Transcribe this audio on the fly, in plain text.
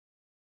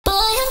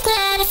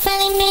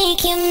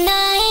make you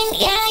mine.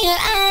 Yeah, your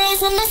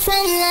eyes on the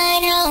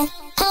sunlight. Oh,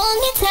 hold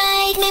me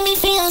tight, make me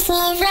feel so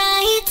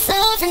right. So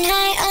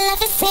tonight, our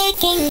love is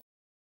taking.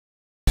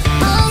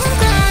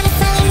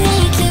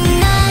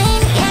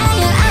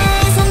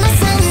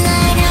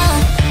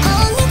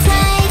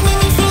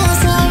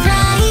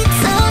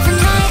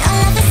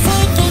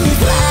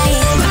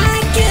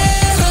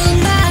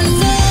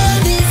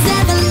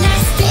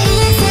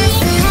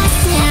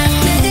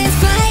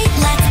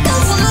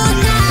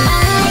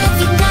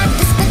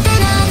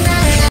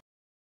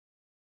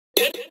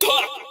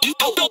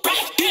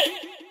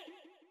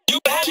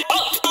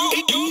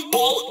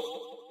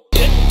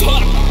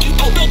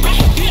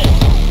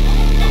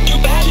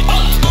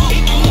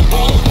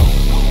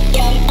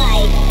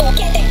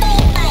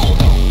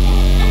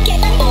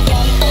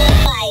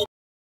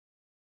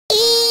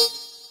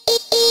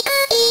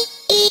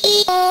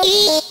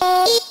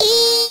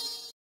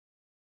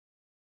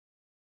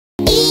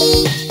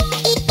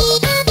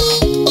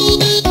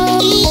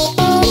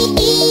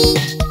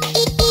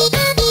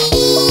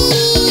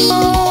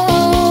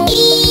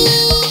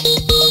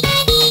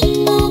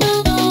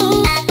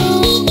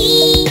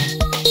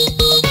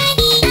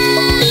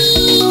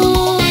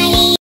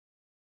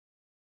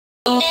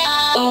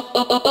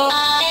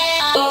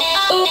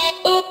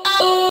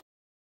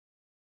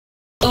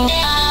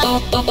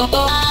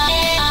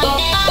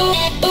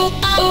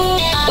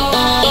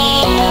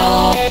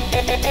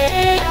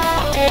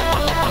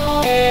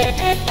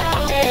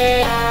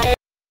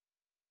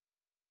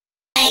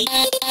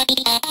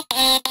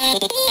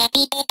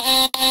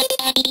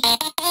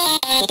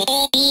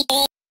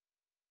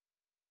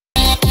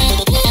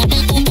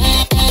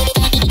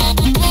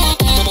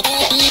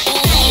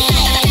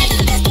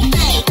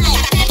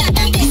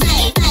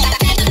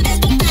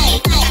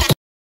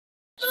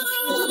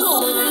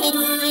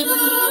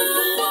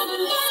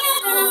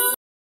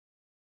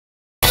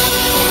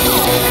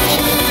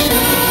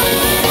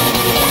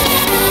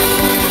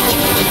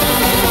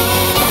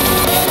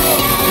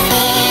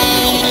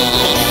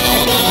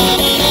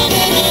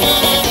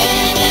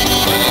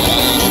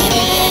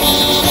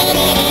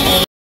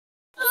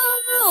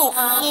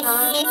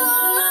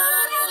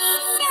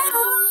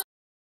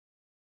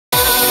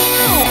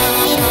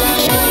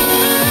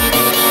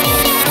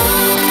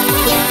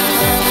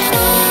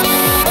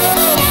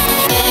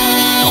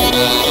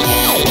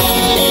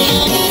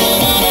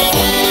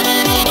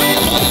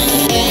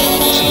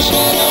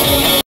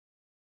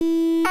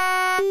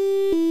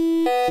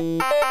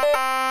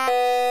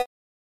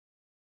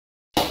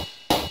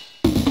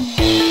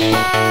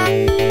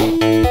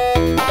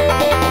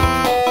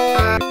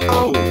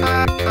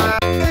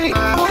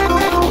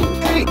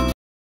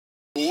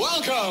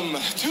 Welcome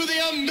to the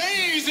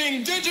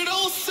amazing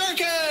digital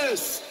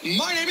circus!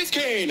 My name is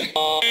Kane.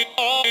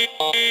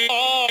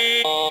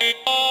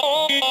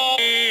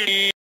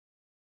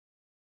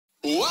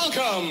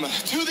 Welcome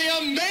to the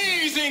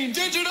amazing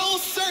digital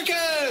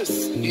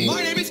circus!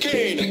 My name is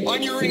Kane.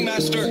 I'm your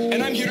ringmaster,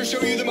 and I'm here to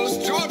show you the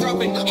most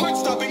jaw-dropping,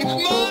 heart-stopping,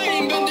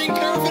 mind-bending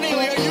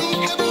paraphernalia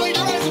you've ever laid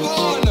your eyes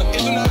upon!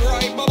 Isn't that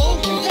right, Bubble?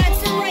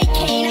 That's right,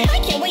 Kane. I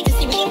can't wait to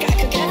see what you got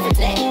cooking up for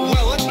today.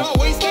 Well, let's not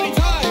waste any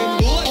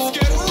time. Let's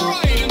get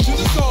right into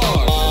the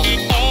song.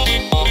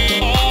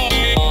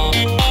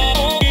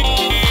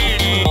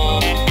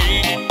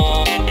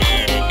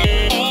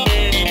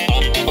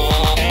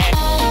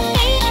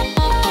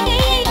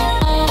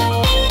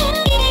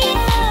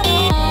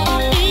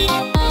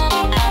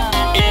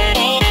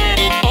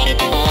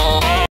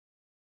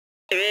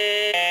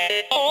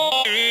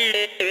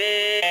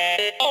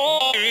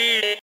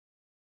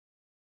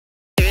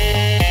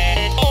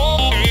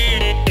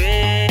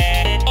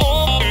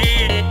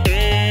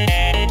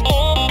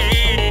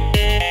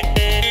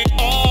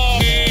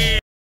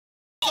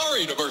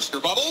 Sorry to burst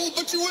your bubble,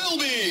 but you will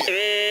be.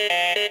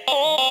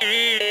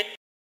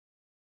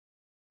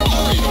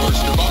 Sorry to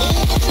burst your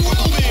bubble, but you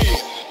will be.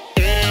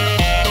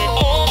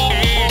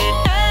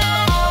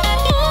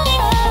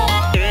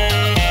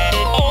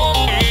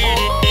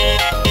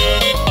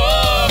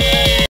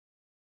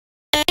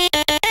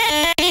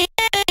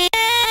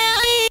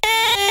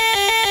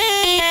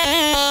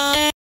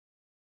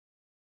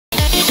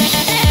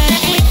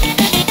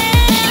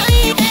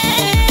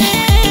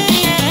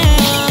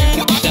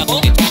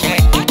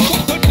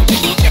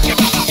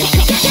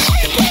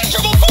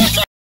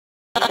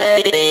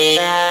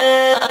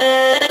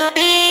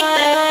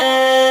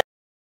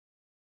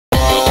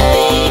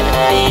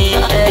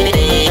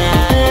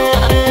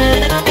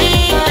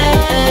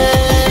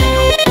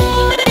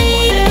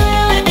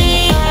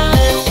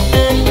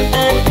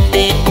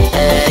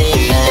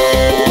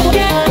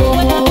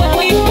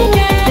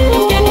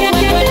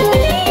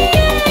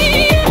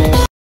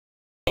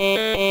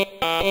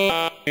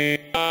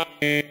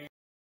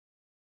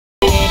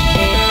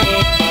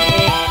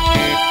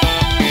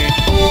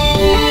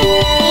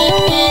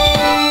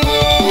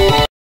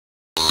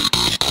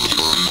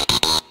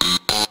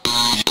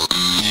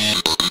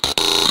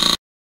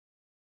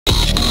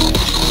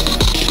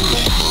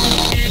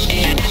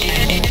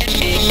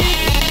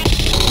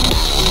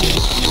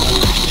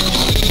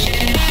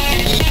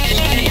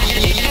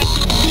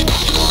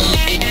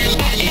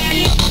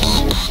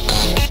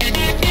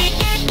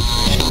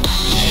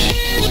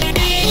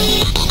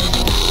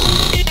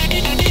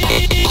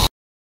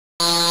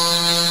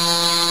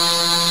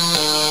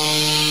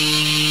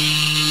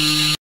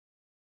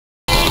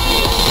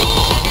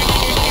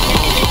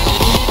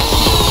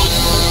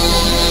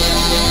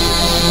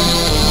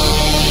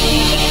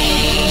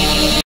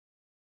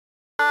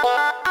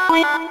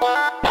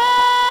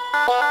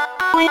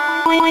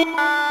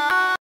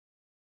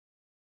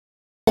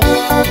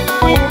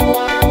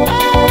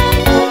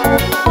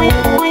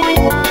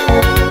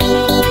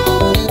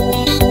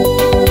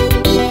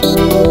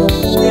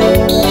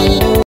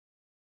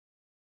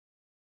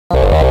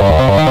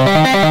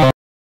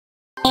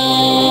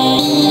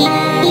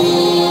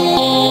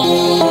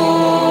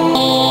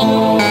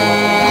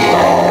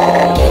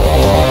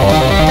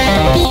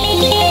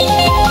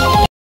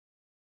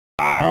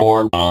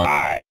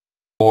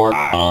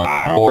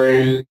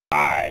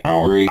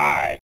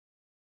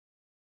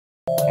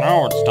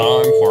 Now it's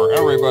time for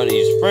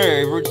everybody's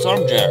favorite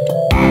subject.